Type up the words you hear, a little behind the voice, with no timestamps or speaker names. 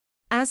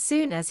As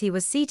soon as he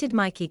was seated,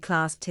 Mikey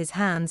clasped his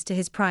hands to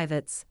his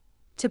privates,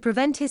 to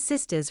prevent his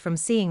sisters from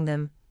seeing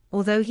them,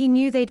 although he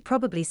knew they'd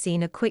probably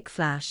seen a quick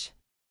flash.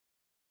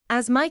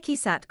 As Mikey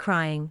sat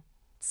crying,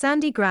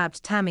 Sandy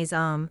grabbed Tammy's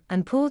arm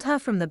and pulled her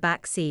from the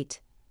back seat,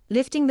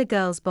 lifting the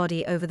girl's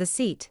body over the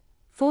seat,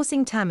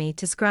 forcing Tammy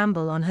to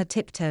scramble on her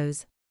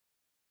tiptoes.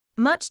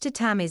 Much to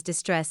Tammy's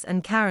distress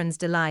and Karen's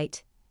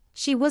delight,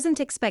 she wasn't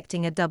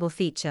expecting a double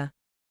feature.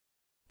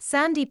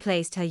 Sandy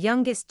placed her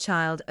youngest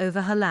child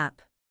over her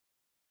lap.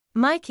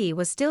 Mikey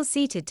was still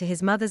seated to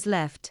his mother's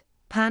left,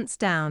 pants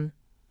down,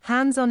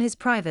 hands on his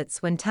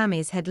privates when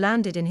Tammy's head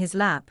landed in his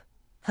lap,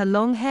 her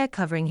long hair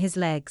covering his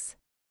legs.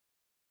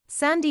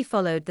 Sandy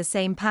followed the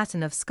same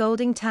pattern of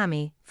scolding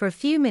Tammy for a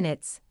few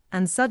minutes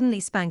and suddenly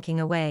spanking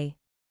away.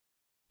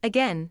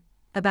 Again,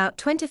 about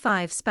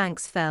 25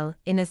 spanks fell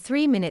in a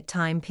 3-minute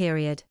time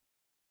period.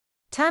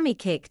 Tammy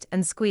kicked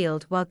and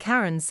squealed while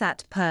Karen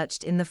sat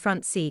perched in the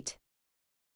front seat.